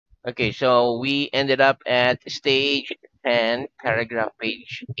Okay, so we ended up at stage 10, paragraph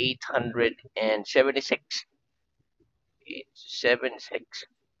page 876. 876.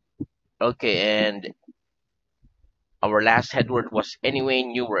 Okay, and our last headword was anyway,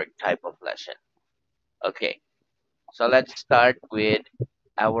 new work type of lesson. Okay, so let's start with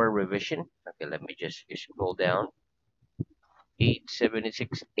our revision. Okay, let me just scroll down.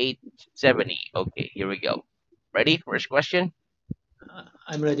 876, 870. Okay, here we go. Ready? First question?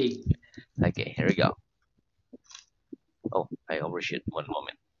 I'm ready. Okay, here we go. Oh, I overshoot. One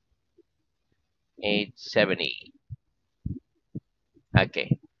moment. 870.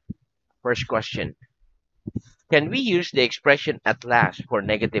 Okay, first question. Can we use the expression at last for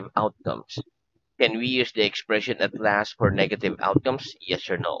negative outcomes? Can we use the expression at last for negative outcomes? Yes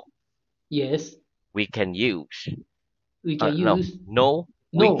or no? Yes, We can use. we can No, use. no,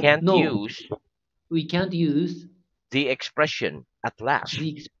 we No, can't no, use we can't use the expression at last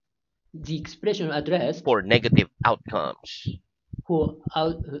the the expression addressed for negative outcomes. for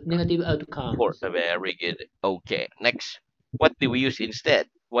negative For outcomes. very good. Okay, next. What do we use instead?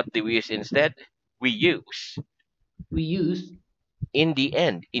 What do we use instead? We use We use in the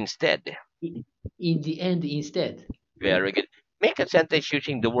end instead. i- in the end instead. Very good. Make a sentence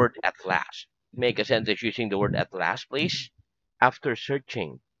using the word at last. Make a sentence using the word at last, please. After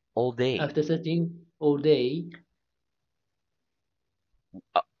searching all day, After searching all day,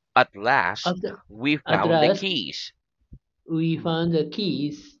 uh, at last, after we at found the last keys. we found the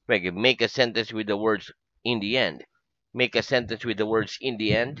keys. Very good. Make a sentence with the words in the end. Make a sentence with the words in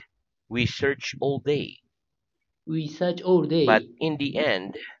the end. We search all day, We search all but day. in the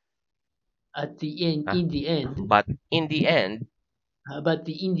end, At the end, uh, in the end, but in the end, but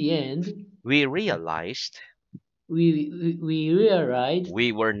in the end, we realized we realized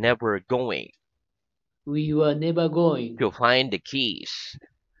we were never going we were never going to find the keys.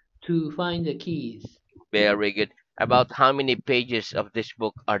 to find the keys. Very good. About how many pages of this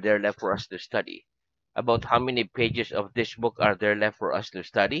book are there left for us to study? About how many pages of this book are there left for us to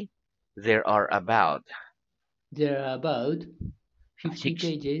study? There are about There are about 50 six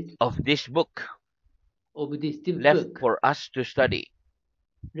pages of this book of this left book for us to study.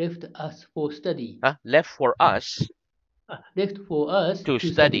 left us for study. Huh? Left for us Left for us to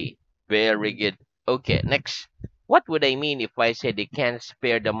to study. study. Very Mm. good. Okay, next. What would I mean if I said he can't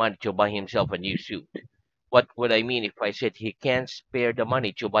spare the money to buy himself a new suit? What would I mean if I said he can't spare the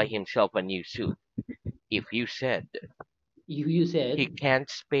money to buy himself a new suit? If you said You he said can't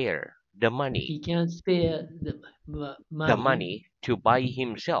spare the he money, can spare the money money to buy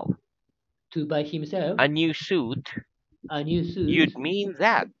himself to buy himself a new suit, a new suit, you'd mean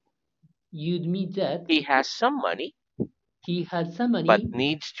that you'd mean that he has some money he had some but money,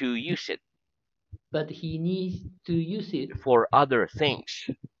 needs to use it but he needs to use it for other things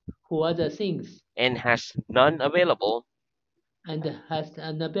for other things and has none available and has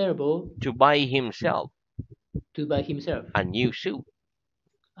unavailable to buy himself to buy himself a new suit.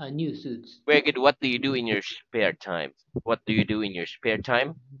 a new suit. Very good. What do you do in your spare time? What do you do in your spare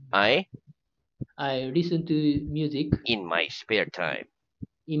time? I, I listen to music in my spare time.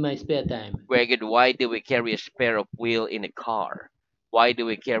 in my spare time. Very good. Why do we carry a spare of wheel in a car? Why do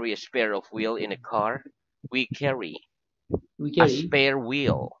we carry a spare of wheel in a car? We carry We a carry spare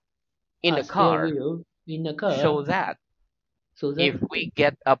wheel in a a spare car wheel in a so car that so if that we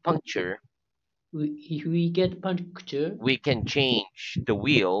get a puncture, if we get puncture, we can change the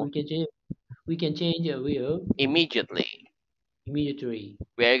wheel we can change a wheel immediately. immediately.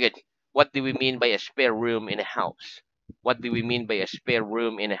 Very good. What do we mean by a spare room in a house? What do we mean by a spare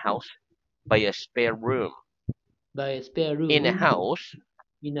room in a house? By a spare room By a spare in a room house,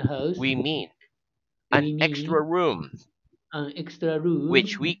 in a house, we mean an we extra mean room an extra which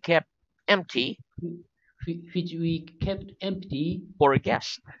room we kept empty which we kept empty for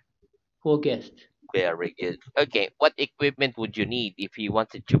guests. for guests. Very good. Okay, what equipment would you need if you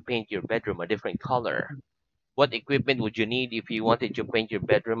wanted to paint your bedroom a different color? What equipment would you need if you wanted to paint your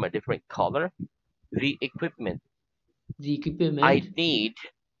bedroom a different color? The equipment The equipment I'd need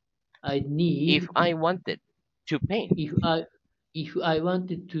I if need I wanted to paint if I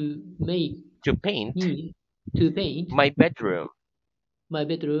wanted to paint need to paint my bedroom my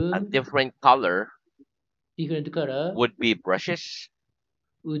a bedroom different color different color would be brushes,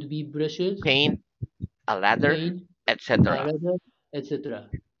 would be brushes, paint, a ladder, paint, etc. eyeliner, etc.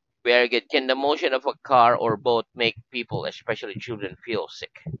 Very good. Can the motion of a car or boat make people, especially children, feel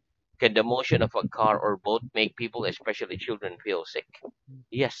sick? Can the motion of a car or boat make people, especially children, feel sick?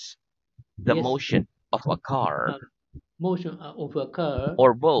 Yes, the Yes, motion of a car uh, motion of a car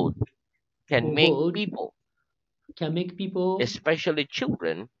or boat can or make boat people, can make people, especially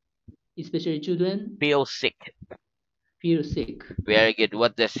children, especially children, Feel sick. feel sick. Very good.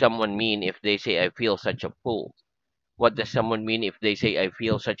 What does someone mean if they say, I feel such a fool? What does someone mean if they say, I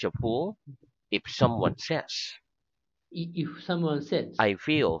feel such a fool? If someone says, If someone says, I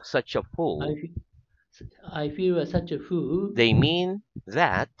feel such a I, fool, fe- I feel such a fool, they mean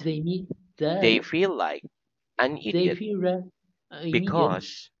that they mean they that feel like an they idiot feel that immediate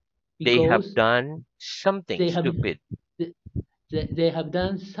because they have because done something they have stupid. they have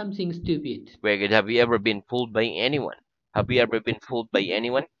done something stupid. Very good. Have you ever been fooled by anyone? Have you ever been fooled by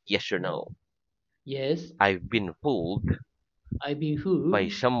anyone? Yes or no? Yes, I've been fooled I've been by fooled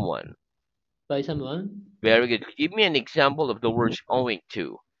someone. by someone. Very good. Give me an example of the words owing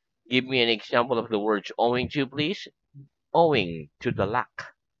to. Give me an example of the words owing to, please. Owing to the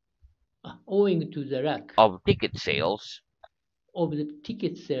lack Owing to the lack of ticket sales, of the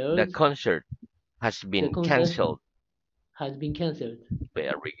ticket the sales, concert has the been concert cancelled. has been cancelled.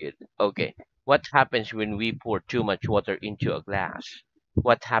 Very good. Okay. What happens when we pour too much water into a glass?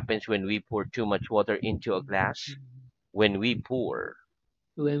 What happens when we pour too much water into a glass? When we pour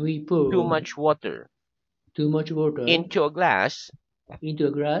When we too pour much water too much water into a glass, into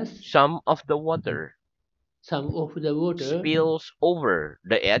a glass, some of the water some of the water spills over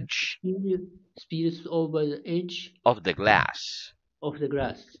the edge spill- spills over the edge of the glass. of the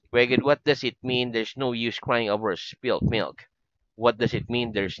glass. Wait, what does it mean there's no use crying over spilled milk? What does it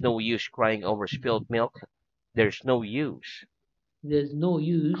mean there's no use crying over spilled milk? There's no use There's no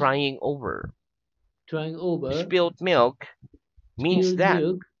use crying over trying over spilled milk means spilled that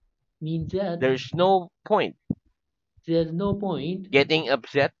milk means that there's no point there's no point getting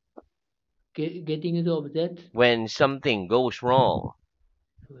upset getting into upset when something goes wrong.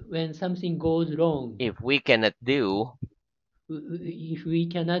 when something goes wrong. If we cannot do If we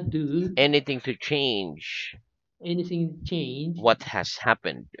cannot do anything to change anything change what has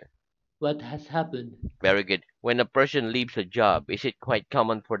happened. what has happened. Very good. When a person leaves a job, is it quite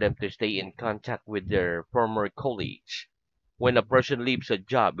common for them to stay in contact with their former colleagues? When a person leaves a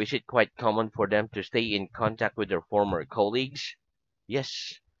job, is it quite common for them to stay in contact with their former colleagues?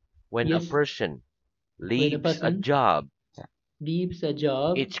 Yes. When a Yes, person when a leaves a person job, leaves a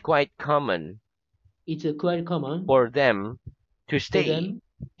job, it's quite common it's quite common for them to for stay them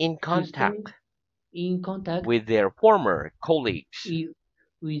in to stay contact in contact with their former colleagues.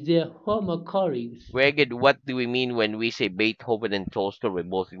 with their former colleagues. Very good. What do we mean when we say Beethoven and Tolstoy were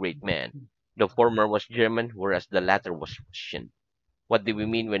both great men? The former was German, whereas the latter was Russian. What do we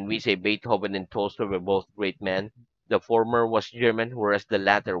mean when we say Beethoven and Tolstoy were both great men? The former was German, whereas the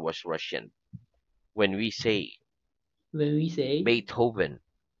latter was Russian. When we say When we say Beethoven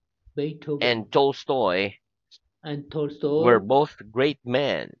Beethoven and Tolstoy and were Tolstoy both great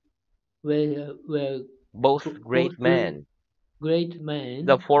men, were both both great men. great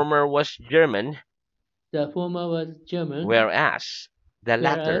The men. former was German, The former was German, whereas the whereas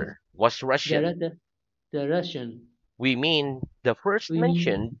latter was the Russian. latter the Russian. We mean the first We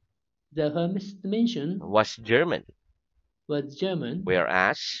mean mentioned the first mentioned was German, was German,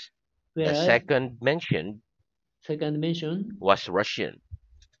 whereas the whereas second mentioned second mentioned was Russian.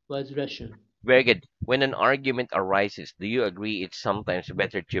 was Russian. Very good. When an argument arises, do you agree it's sometimes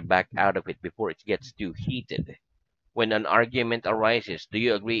better to back out of it before it gets too heated? When an argument arises, do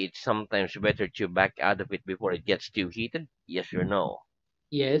you agree it's sometimes better to back out of it before it gets too heated? Yes or no?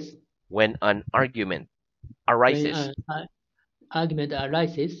 Yes, When an argument when arises, an argument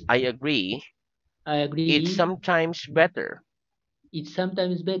arises, I agree I it's agree sometimes better it's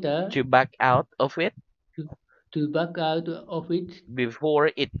sometimes better to back out of it to, to back out of it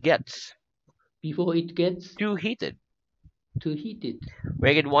before it gets before it gets too heated. too heated.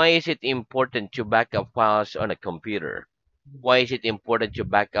 Megan, why is it important to back up files on a computer? Why is it important to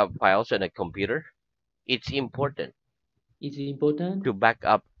back up files on a computer? It's important It's important to back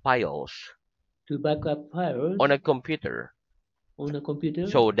up files to back up files on a computer on a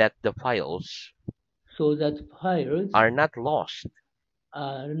computer so that the files so that files are not lost.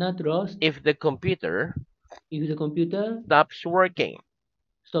 are not lost If the computer if the computer stops working,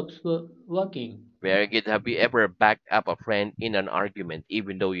 stops working. very good. Have you ever backed up a friend in an argument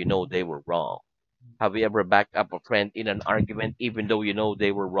even though you know they were wrong? Have you ever backed up a friend in an argument even though you know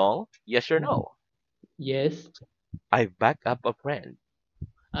they were wrong? Yes or no? Yes, I've backed up a friend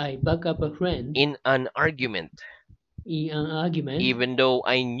I back up a friend in an argument in an argument even though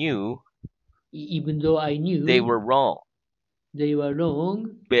I knew even though I they knew were wrong. they were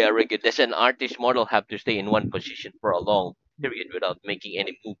wrong. Very good. Does an artist model have to stay in one position for a long period without making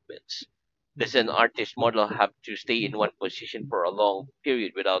any movements? Does an artist model have to stay in one position for a long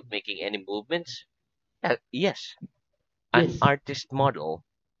period without making any movements? Yes. An Yes, artist model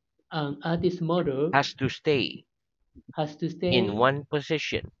An artist model has to stay has to in stay one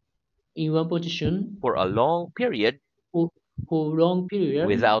position in one position for a long period for, for long period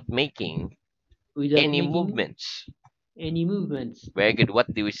without making without any making movements. any movements. Very good.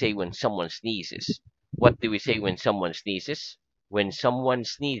 What do we say when someone sneezes? What do we say when someone sneezes? When someone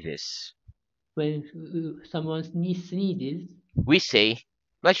sneezes, When someone sneezes, we say,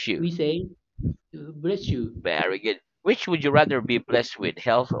 bless you. we say, bless you. Very good. Which would you rather be blessed with,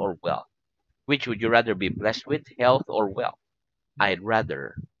 health or wealth? Which would you rather be blessed with, health or wealth? I'd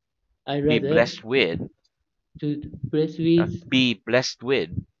rather I be rather blessed with, to bless with, be blessed with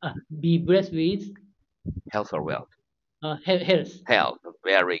be blessed with health or wealth. health. Health.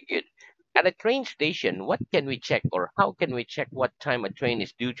 Very good. At a train station, what can we check or how can we check what time a train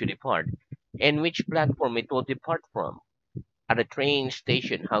is due to depart and which platform it will depart from? At a train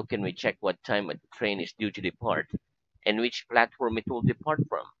station, how can we check what time a train is due to depart and which platform it will depart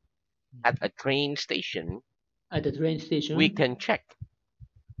from? At a train station, At the train we station, can check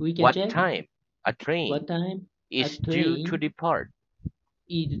we can what check time a what train time a is due to train depart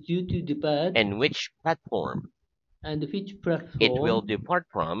is due to depart and which platform and which it will platform depart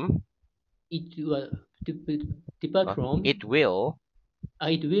from. it will depart from. It will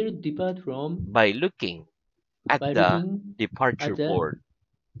It will depart from by looking at by the looking departure at the board.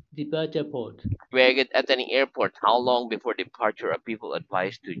 departure port. Where at any airport, how long before departure are people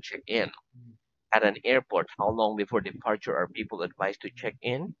advised to check in? At an airport, how long before departure are people advised to check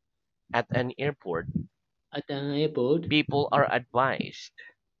in? At an airport, At an airport, people are advised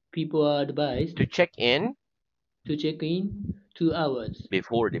people are advised to check in to check in 2 hours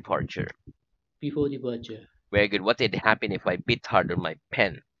before departure. before departure. Very good. What did happen if I bit hard on my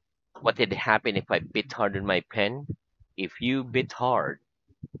pen? What did happen if I bit hard on my pen? If you bit hard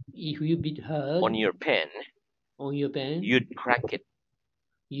If you bit on hard your pen, on your pen, you'd crack it.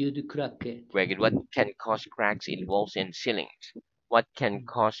 you'd crack it. Very good. What can cause cracks in walls and ceilings? What can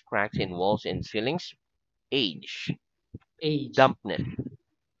cause cracks in walls and ceilings? Age, Age, dampness,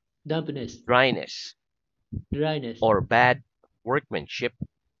 dampness, dryness, dryness, or bad workmanship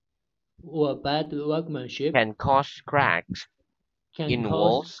or bad workmanship can cause cracks can in cause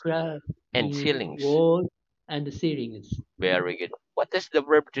walls crack and in ceilings. walls and ceilings. Very good. What does the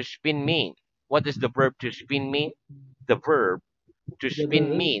verb to spin mean? What does the verb to spin mean? The verb to The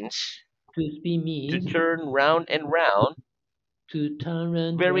spin verb means to spin to means turn round and round to turn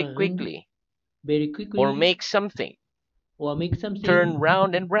and very round quickly very or quickly make something or make turn something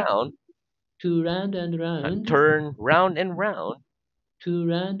round and round, to round and round, turn round and round to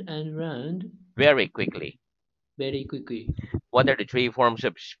round and round very quickly. very quickly. What are the three forms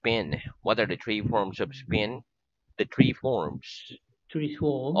of spin? What are the three forms of spin? The three forms Three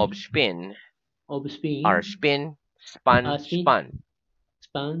of forms spin of are spin spin, spun, are spin, spun.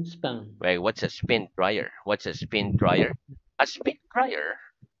 span, span. Right? What's a spin dryer? What's a spin dryer? A spin dryer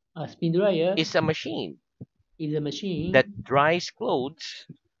A spin dryer is a machine is a that machine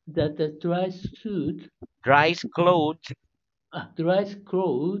that dries clothes dries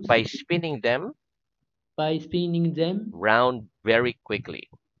clothes by spinning them by spinning them round very quickly.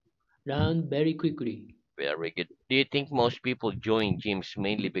 round very quickly. Very good. Do you think most people join gyms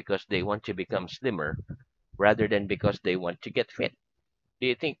mainly because they want to become slimmer rather than because they want to get fit? Do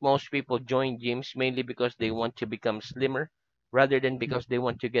you think most people join gyms mainly because they want to become slimmer rather than because they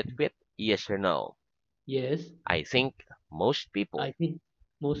want to get fit? Yes or no? Yes, I think most I people think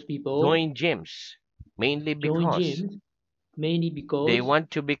most people join gyms mainly join because gyms mainly they because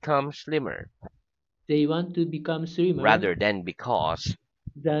want to become slimmer they want to become slimmer rather than because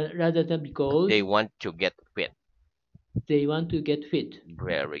rather than they because want to get fit. they want to get fit.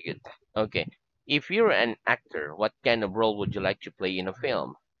 Very good. Okay. If you're an actor, what kind of role would you like to play in a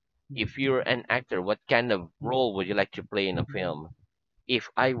film? If you're an actor, what kind of role would you like to play in a film? If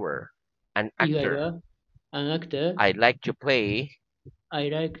I were an If I actor, were an actor, I'd like to play I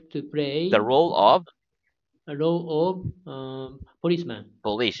like to the play role of a role of policeman.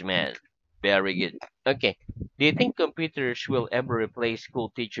 policeman. Very good. Okay. Do you think computers will ever replace school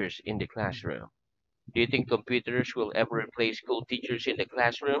teachers in the classroom? Do you think computers will ever replace school teachers in the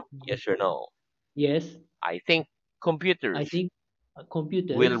classroom? Yes or no? Yes, I think I computers think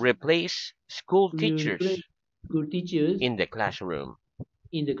will computers replace school will replace teachers school teachers in the classroom.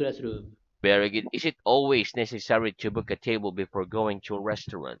 in the classroom. Very good. Is it always necessary to book a table before going to a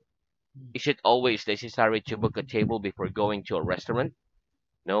restaurant? Is it always necessary to book a table before going to a restaurant?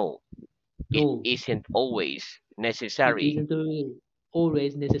 No, it No, isn't always it necessary isn't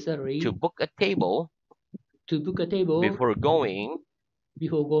always to necessary book a table to book a table before going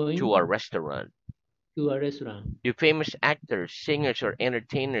before to a going restaurant. to a restaurant. Do famous actors, singers, or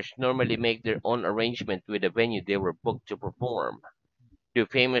entertainers normally make their own arrangement with the venue they were booked to perform? Do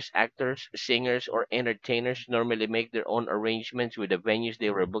famous actors, singers, or entertainers normally make their own arrangements with the venues they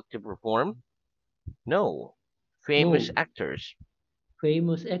were booked to perform? No. Famous No, actors,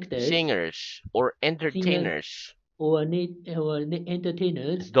 famous actors, singers, or singers, entertainers or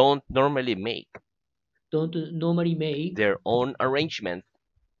entertainers don't normally make don't normally make their own arrangement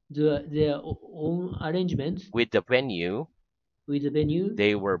their own arrangements with the venue with the venue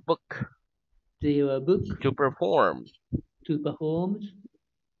they were booked they were booked to perform. to perform.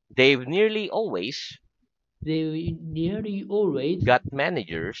 They've nearly always They nearly always got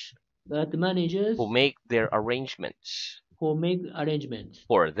managers got who managers make their arrangements who make arrangements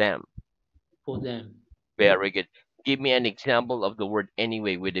for them. for them. Very good. Give me an example of the word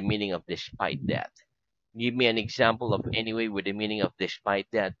anyway with the meaning of despite that. Give me an example of anyway with the meaning of despite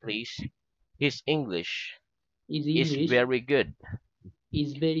that, please. His English His is English very good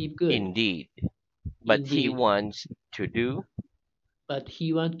is very good indeed, but he indeed, wants to do but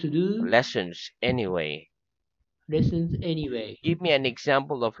he wants to do lessons anyway. lessons anyway. Give me an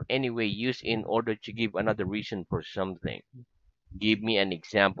example of anyway used in order to give another reason for something. Give me an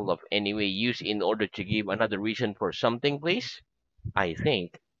example of anyway used in order to give another reason for something, please. I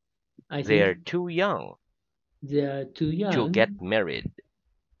think I they're think too young they are too to young get married,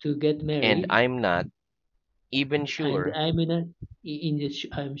 to get and married, I'm not even and sure,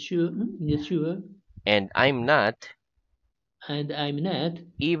 I'm sure in the sure, and I'm not and I'm not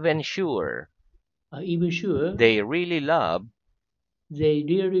even sure even sure they really love they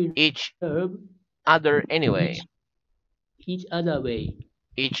really each love other anyway. each each other way,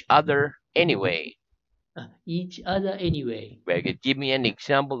 Each other anyway. each other anyway. Very good. Give me an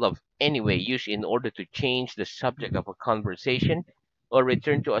example of anyway used in order to change the subject of a conversation or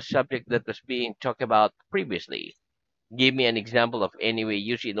return to a subject that was being talked about previously. Give me an example of anyway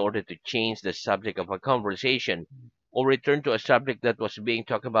used in order to change the subject of a conversation or return to a subject that was being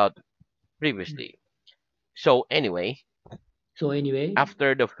talked about previously. So, anyway, So anyway,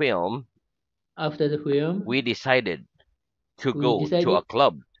 after the film, after the film, we decided to we go to a decided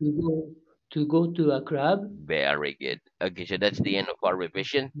club. to go to go to a club. Very good. Okay, so that's the end of our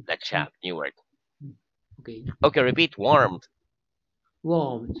revision. Let's Mm, have new word. mm. Okay, Okay, repeat warmth.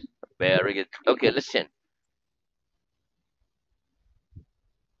 warmth, Very good. Okay, listen.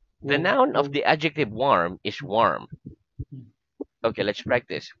 The warm, noun of warm. the adjective warm is warm. Mm, Okay, let's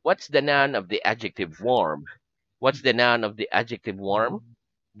practice. What's the noun of the adjective warm? What's the noun of the adjective warm? mm.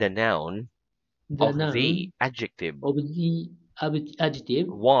 The noun The of the noun adjective of the adjective,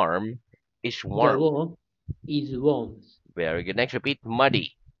 warm is the warm. warm, is warmth. Very good. Next, repeat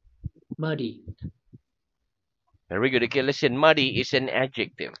muddy. Muddy. Very good. Okay, listen. Muddy is an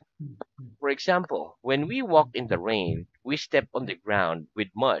adjective. Mm, mm, For example, when we walk in the rain, we step on the ground with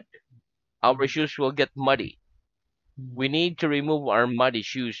mud. Our mm, shoes will get muddy. mm, We need to remove our muddy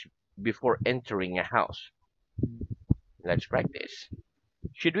shoes before entering a house. mm, Let's practice.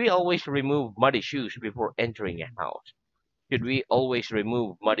 Should we always remove muddy shoes before entering a house? Should we always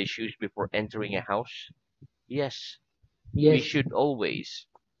remove muddy shoes before entering a house? Yes, we Yes, should always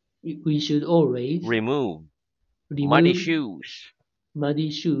we should always remove muddy remove shoes muddy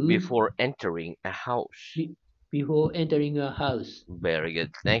shoes before entering a house. be- before entering a house. Very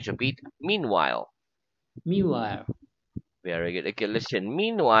good. Thanks, Pete. Meanwhile, Meanwhile, very good. Okay, listen.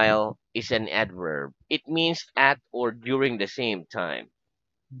 Meanwhile is an adverb. It means at or during the same time.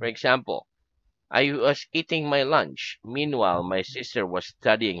 For example, I was eating my lunch. Meanwhile, my sister was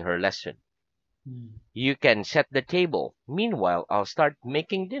studying her lesson. mm, You can set the table. Meanwhile, I'll start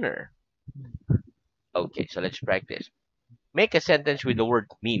making dinner. mm, Okay, so let's practice. Make a sentence with the word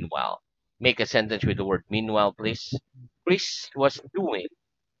meanwhile. Make a sentence with the word meanwhile, please. Chris was doing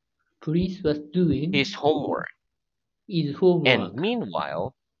Chris was his doing homework, his and homework,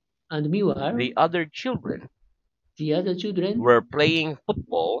 meanwhile, and meanwhile, the other children the other children were playing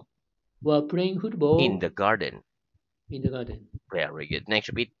football were playing in the football garden. in the garden. Very good. Next,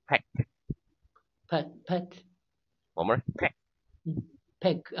 repeat peck. Pat, One more. Peck.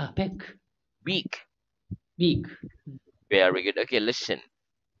 peck, Beak. big. Very good. Okay, listen.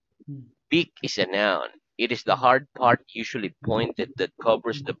 Mm, Beak is a noun. It is the mm, hard part, usually pointed, that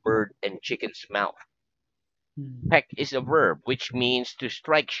covers the bird and chicken's mouth. mm, Peck is a verb which means to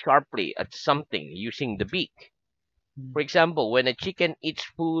strike sharply at something using the beak. mm, For example, when a chicken eats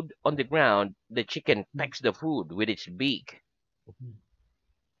food on the ground, the chicken mm, pecks the food with its beak. mm,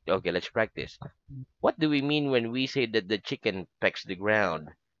 Okay, let's practice. mm. What do we mean when we say that the chicken pecks the ground?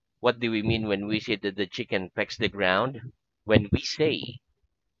 What do we mean when we say that the chicken pecks the ground? When we say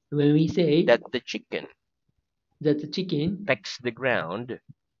When we say that the chicken that the chicken pecks the ground,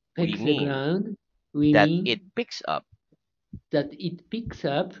 we pecks the mean ground, we that it mean picks up that it picks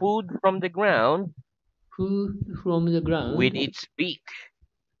up food from the ground food from the with ground its beak.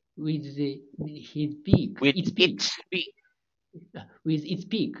 with his beak, With its beak, its beak. with its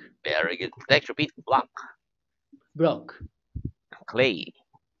beak, Very good. Let's repeat. Block. block, Clay.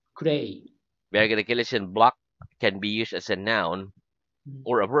 clay. Very good. Okay, listen. Block can be used as a noun Mm,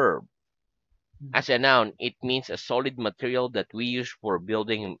 or a verb. mm, As a noun, it means a solid material that we use for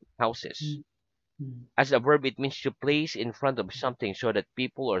building houses. mm, mm, As a verb, it means to place in front of something so that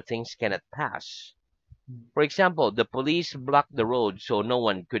people or things cannot pass. mm, For example, the police blocked the road so no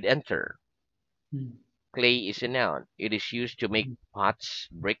one could enter. mm, Clay is a noun. It is used to make mm, pots,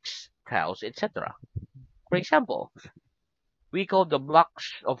 bricks, tiles, etc. For example, we call the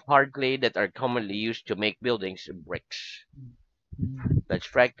blocks of hard clay that are commonly used to make buildings bricks. mm, mm, Let's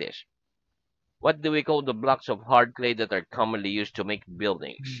practice. What do we call the blocks of hard clay that are commonly used to make mm.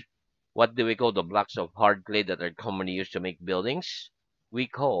 buildings? What do we call the blocks of hard clay that are commonly used to make buildings? We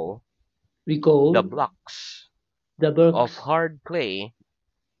call We the call blocks the of blocks hard clay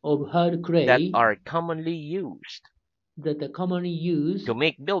of hard that clay are commonly used that are commonly to used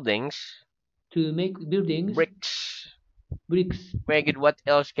make buildings to make buildings bricks. bricks. Very good. What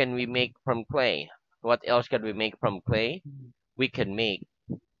else can we make from clay? What else can we make from clay? Mm. We can make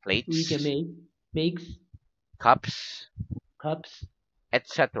We can plates, make makes cups, cups,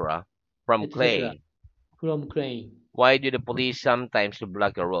 etc. from etc. clay. from clay. Why do the police sometimes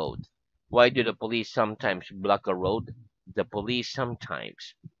block a road? Why do the police sometimes block a road? The police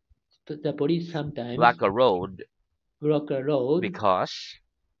sometimes The police sometimes block a road block a road because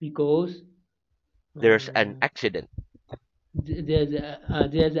because there's an uh, accident. there's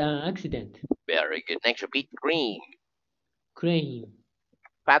an accident. Very good. Next, repeat. Green, Crane,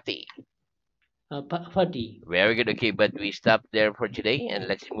 fatty. fatty. Very good. Okay, but we stop there for today and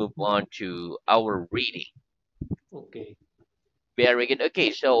let's move Mm, on to our reading. okay, Very good.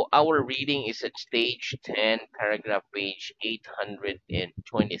 Okay, so our reading is at stage 10, paragraph page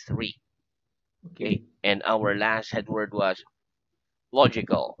 823. okay. Okay, and our last headword was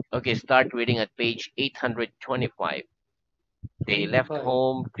logical. Okay, start reading at page 825. They left 25.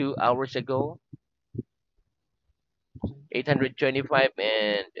 home 2 hours ago. 825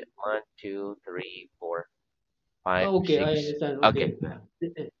 and one, two, three, four, five, Okay, I six. understand. Okay.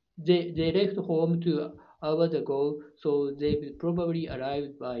 Okay. They left home 2 hours ago, so they will probably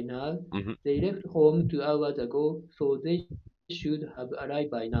arrive by now. Hmm. They left home 2 hours ago, so they should have arrived by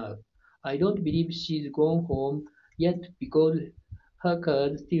now. I don't believe she's gone home yet because her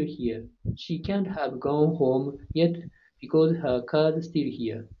car's still here. She can't have gone home yet because her car's still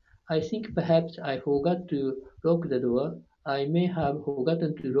here. I think perhaps I forgot to lock the door. I may have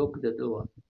forgotten to lock the door.